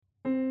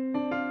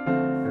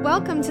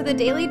Welcome to the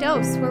Daily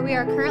Dose, where we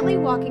are currently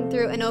walking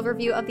through an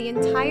overview of the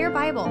entire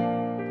Bible.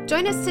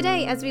 Join us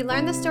today as we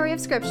learn the story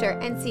of Scripture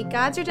and see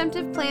God's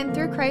redemptive plan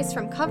through Christ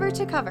from cover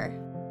to cover.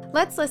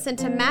 Let's listen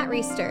to Matt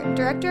Reisetter,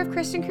 Director of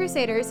Christian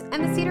Crusaders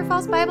and the Cedar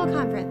Falls Bible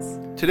Conference.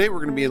 Today we're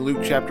going to be in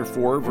Luke chapter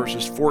 4,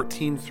 verses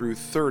 14 through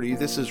 30.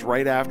 This is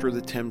right after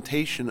the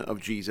temptation of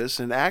Jesus,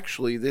 and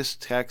actually this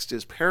text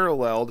is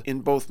paralleled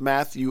in both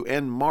Matthew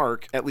and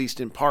Mark, at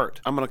least in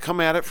part. I'm going to come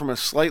at it from a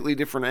slightly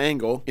different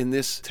angle in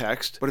this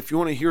text, but if you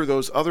want to hear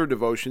those other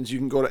devotions, you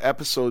can go to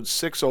episode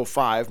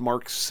 605,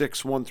 Mark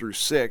 6, 1 through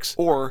 6,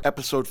 or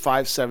episode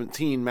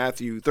 517,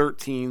 Matthew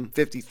 13,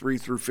 53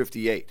 through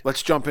 58.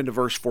 Let's jump into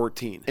verse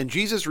 14. And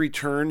Jesus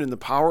returned in the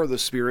power of the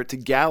Spirit to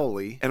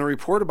Galilee, and a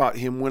report about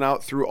him went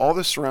out through all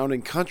the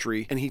surrounding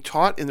country, and he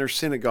taught in their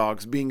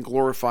synagogues, being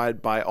glorified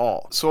by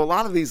all. So a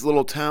lot of these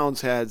little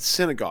towns had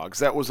synagogues.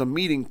 That was a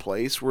meeting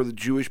place where the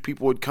Jewish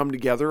people would come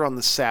together on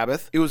the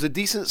Sabbath. It was a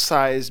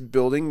decent-sized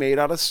building made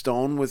out of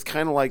stone with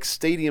kind of like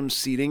stadium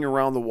seating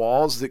around the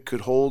walls that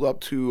could hold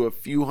up to a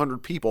few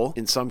hundred people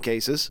in some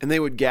cases. And they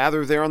would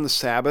gather there on the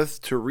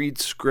Sabbath to read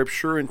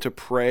Scripture and to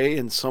pray,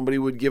 and somebody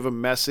would give a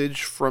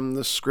message from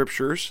the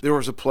Scriptures. There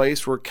was a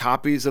place where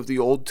copies of the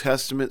Old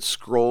Testament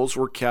scrolls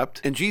were kept,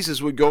 and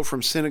Jesus would go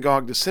from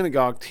synagogue to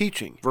synagogue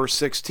teaching. Verse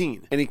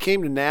 16, and he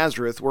came to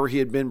Nazareth where he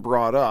had been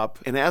brought up,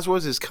 and as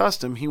was his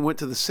custom, he went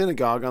to the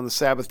synagogue on the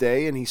Sabbath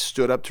day, and he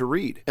stood up to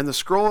read. And the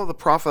scroll of the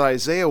prophet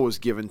Isaiah was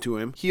given to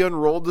him. He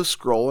unrolled the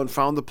scroll and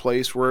found the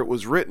place where it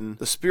was written,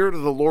 "The Spirit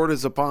of the Lord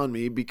is upon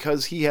me,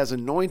 because he has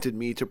anointed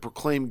me to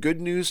proclaim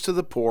good news to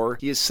the poor.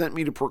 He has sent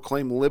me to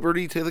proclaim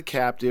liberty to the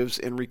captives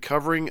and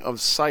recovering of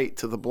sight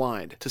to the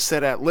blind, to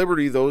set at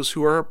liberty those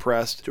who are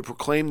oppressed, to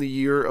proclaim the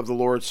year of the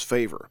Lord's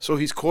favor." So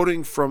he's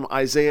quoting from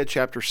Isaiah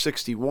chapter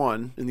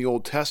 61 in the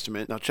Old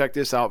Testament. Now check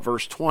this out,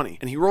 verse 20.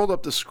 And he rolled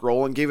up the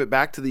scroll and gave it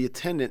back to the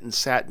attendant and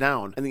sat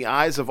down. And the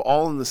eyes of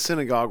all in the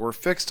synagogue were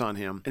fixed on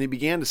him. And he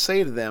began to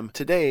say to them,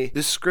 "Today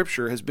this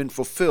scripture has been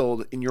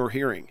fulfilled in your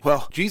hearing."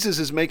 Well, Jesus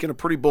is making a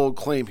pretty bold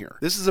claim here.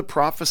 This is a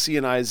prophecy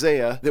in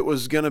Isaiah that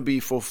was going to be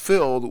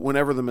fulfilled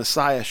whenever the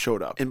Messiah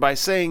showed up. And by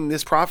saying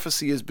this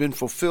prophecy has been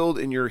fulfilled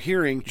in your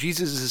hearing,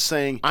 Jesus is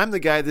saying, I'm the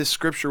guy this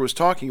scripture was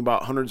talking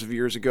about hundreds of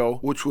years ago,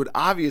 which would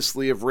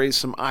obviously have raised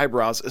some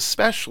eyebrows,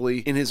 especially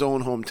in his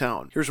own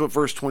hometown. Here's what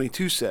verse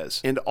 22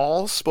 says. And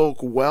all spoke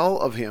well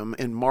of him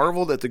and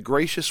marveled at the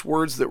gracious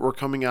words that were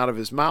coming out of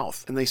his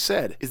mouth. And they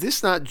said, "Is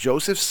this not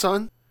Joseph's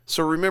son?"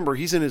 So remember,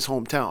 he's in his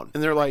hometown.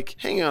 And they're like,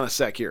 hang on a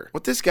sec here.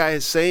 What this guy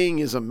is saying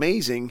is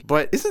amazing,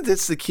 but isn't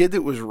this the kid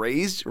that was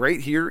raised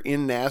right here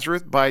in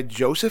Nazareth by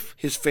Joseph?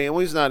 His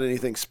family's not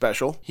anything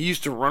special. He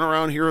used to run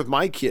around here with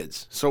my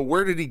kids. So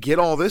where did he get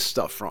all this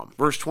stuff from?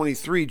 Verse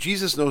 23,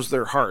 Jesus knows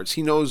their hearts.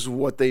 He knows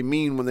what they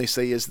mean when they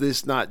say, "Is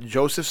this not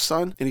Joseph's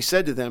son?" And he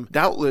said to them,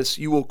 "Doubtless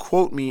you will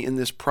quote me in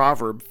this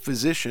proverb,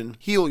 'Physician,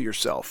 heal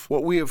yourself.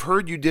 What we have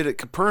heard you did at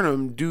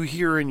Capernaum, do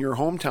here in your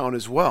hometown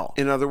as well.'"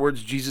 In other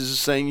words, Jesus is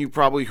saying, you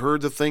probably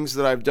heard the things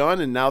that I've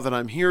done, and now that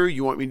I'm here,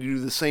 you want me to do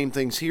the same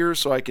things here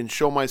so I can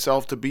show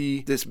myself to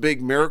be this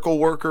big miracle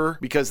worker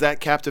because that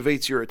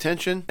captivates your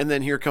attention. And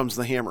then here comes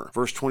the hammer.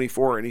 Verse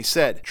 24, and he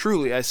said,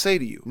 "Truly I say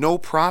to you, no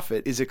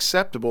prophet is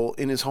acceptable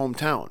in his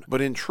hometown.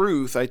 But in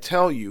truth I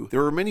tell you,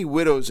 there were many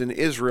widows in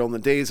Israel in the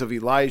days of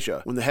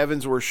Elijah, when the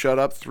heavens were shut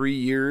up 3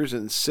 years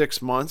and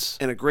 6 months,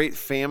 and a great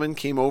famine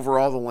came over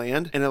all the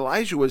land. And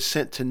Elijah was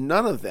sent to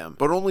none of them,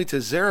 but only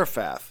to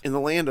Zarephath in the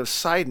land of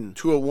Sidon,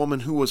 to a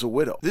woman who was a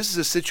widow." This is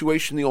a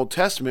situation in the Old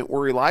Testament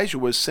where Elijah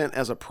was sent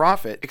as a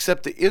prophet,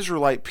 except the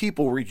Israelite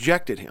people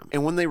rejected him.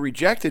 And when they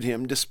rejected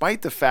him,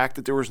 despite the fact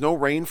that there was no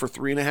rain for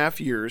 3.5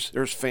 years,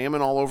 there's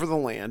famine all over the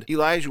land,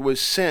 Elijah was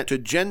sent to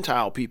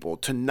Gentile people,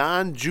 to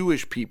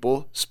non-Jewish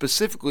people,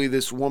 specifically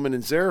this woman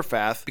in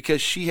Zarephath,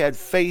 because she had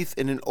faith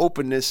and an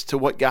openness to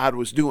what God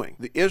was doing.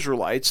 The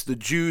Israelites, the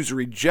Jews,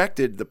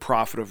 rejected the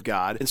prophet of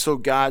God, and so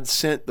God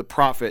sent the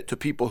prophet to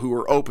people who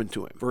were open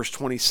to him. Verse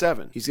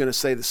 27, he's going to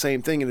say the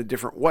same thing in a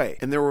different way.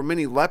 And there were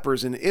many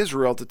lepers in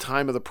Israel at the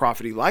time of the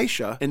prophet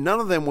Elisha, and none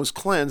of them was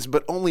cleansed,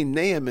 but only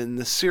Naaman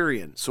the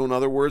Syrian. So in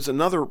other words,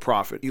 another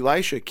prophet,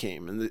 Elisha,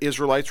 came, and the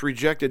Israelites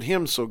rejected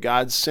him, so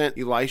God sent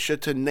Elisha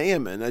to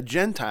Naaman, a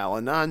Gentile,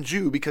 a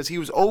non-Jew, because he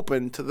was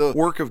open to the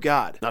work of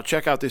God. Now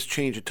check out this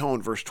change of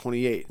tone, verse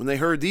 28. When they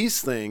heard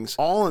these things,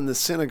 all in the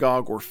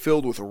synagogue were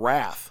filled with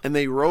wrath, and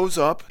they rose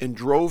up and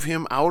drove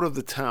him out of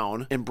the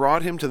town, and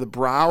brought him to the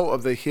brow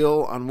of the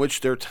hill on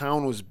which their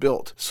town was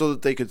built, so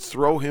that they could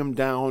throw him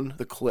down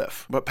the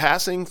cliff. But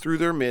passing through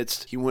their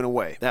midst, he went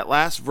away. That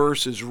last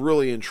verse is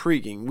really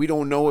intriguing. We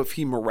don't know if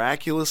he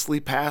miraculously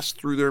passed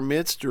through their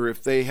midst or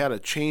if they had a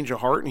change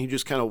of heart and he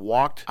just kind of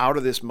walked out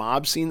of this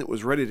mob scene that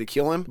was ready to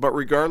kill him. But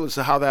regardless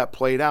of how that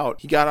played out,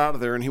 he got out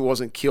of there and he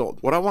wasn't killed.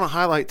 What I want to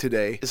highlight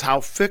today is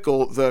how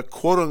fickle the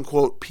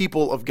quote-unquote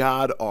people of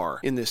God are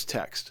in this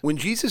text. When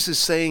Jesus is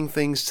saying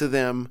things to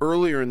them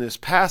earlier in this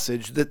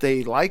passage that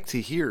they like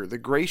to hear, the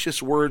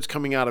gracious words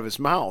coming out of his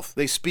mouth,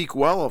 they speak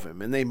well of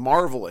him and they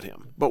marvel at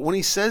him. But when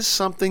he says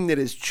something that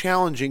is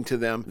challenging to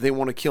them, they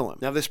want to kill him.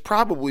 Now, this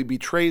probably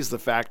betrays the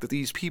fact that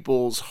these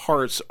people's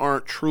hearts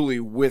aren't truly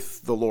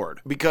with the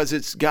Lord, because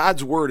it's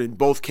God's word in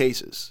both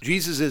cases.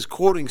 Jesus is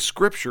quoting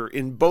scripture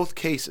in both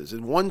cases.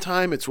 In one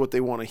time, it's what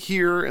they want to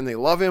hear and they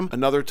love him.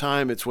 Another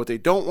time, it's what they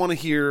don't want to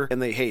hear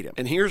and they hate him.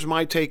 And here's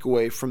my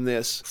takeaway from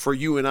this for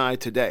you and I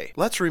today.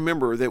 Let's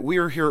remember that we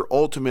are here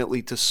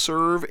ultimately to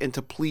serve and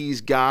to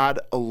please God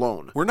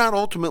alone. We're not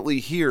ultimately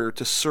here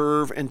to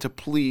serve and to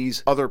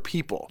please other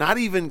people, not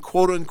even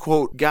quote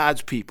unquote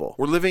God's people.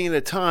 We're living in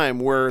a time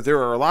where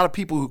there are a lot of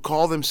people who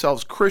call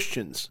themselves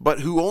Christians,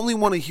 but who only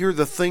want to hear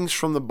the things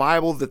from the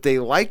Bible that they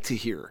like to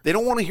hear. They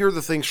don't want to hear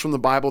the things from the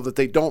Bible that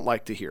they don't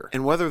like to hear.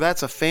 And whether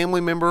that's a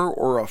family member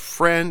or a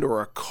friend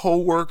or a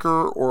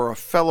coworker or a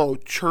fellow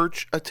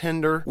church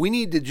attender, we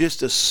need to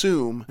just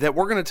assume that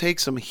we're going to take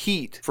some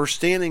heat for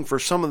standing for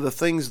some of the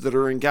things that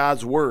are in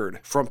God's word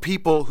from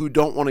people who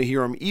don't want to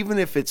hear them, even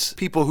if it's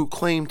people who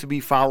claim to be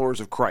followers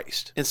of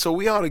Christ. And so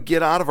we ought to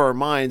get out of our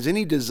minds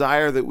any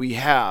desire that we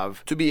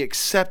have to be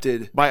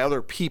accepted by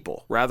other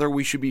people. Rather,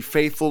 we should be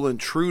faithful and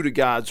true to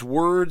God's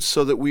word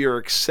so that we are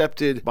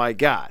accepted by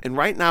God. And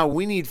right now,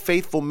 we need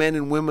faithful men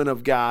and women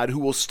of God who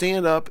will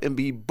stand up and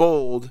be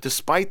bold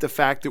despite the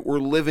fact that we're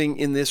living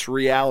in this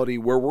reality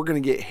where we're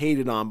going to get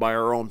hated on by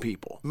our own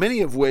people,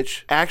 many of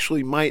which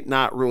actually might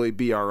not really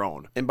be our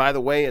own. And by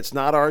the way, it's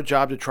not our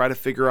job to try to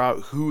figure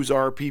out who's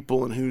our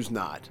people and who's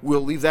not.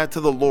 We'll leave that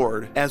to the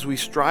Lord as we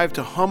strive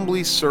to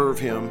humbly serve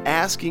him,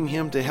 asking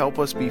him to help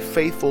us be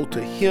faithful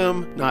to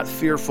him, not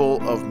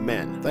fearful of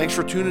men. Thanks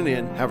for tuning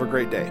in. Have a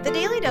great day. The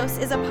Daily Dose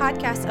is a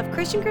podcast of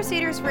Christian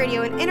Crusaders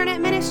Radio and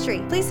Internet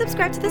Ministry. Please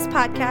subscribe to this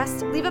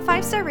podcast, leave a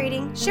 5-star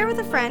rating, share with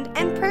a friend,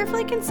 and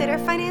prayerfully consider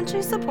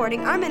financially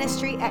supporting our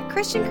ministry at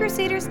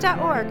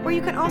ChristianCrusaders.org, where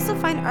you can also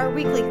find our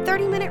weekly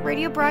 30-minute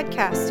radio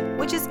broadcast,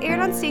 which is aired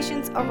on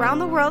stations around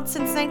the world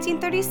since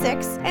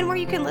 1936, and where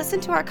you can listen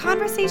to our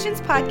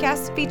Conversations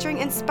podcast featuring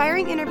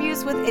inspiring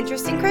interviews with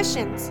interesting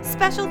Christians.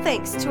 Special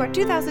thanks to our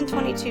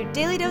 2022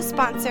 Daily Dose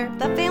sponsor,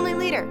 The Family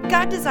Leader.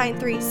 God designed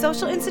 3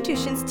 social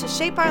institutions to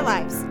shape our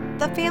lives: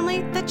 the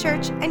family, the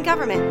church, and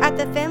government. At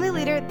The Family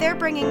Leader, they're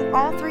bringing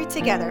all 3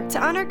 together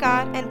to honor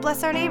God and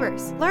bless our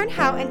neighbors. Learn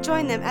how and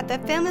join them at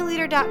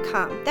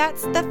thefamilyleader.com.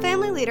 That's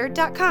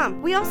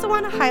thefamilyleader.com. We also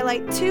want to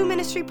highlight 2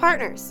 ministry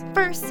partners.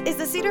 First is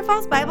the Cedar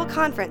Falls Bible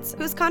Conference,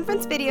 whose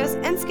conference videos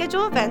and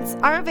schedule events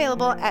are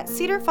available at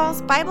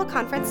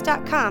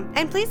cedarfallsbibleconference.com.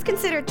 And please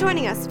consider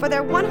joining us for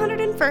their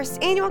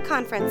 101st annual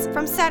conference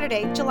from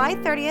Saturday, July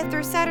 30th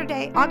through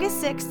Saturday,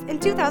 August 6th in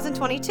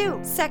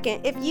 2022.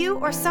 Second, if you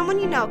or someone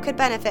you know could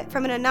benefit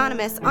from an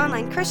anonymous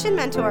online Christian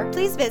mentor,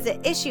 please visit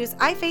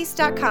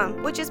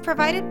issuesiface.com, which is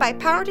provided by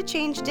Power to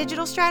Change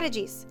Digital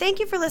Strategies. Thank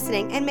you for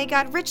listening, and may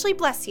God richly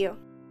bless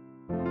you.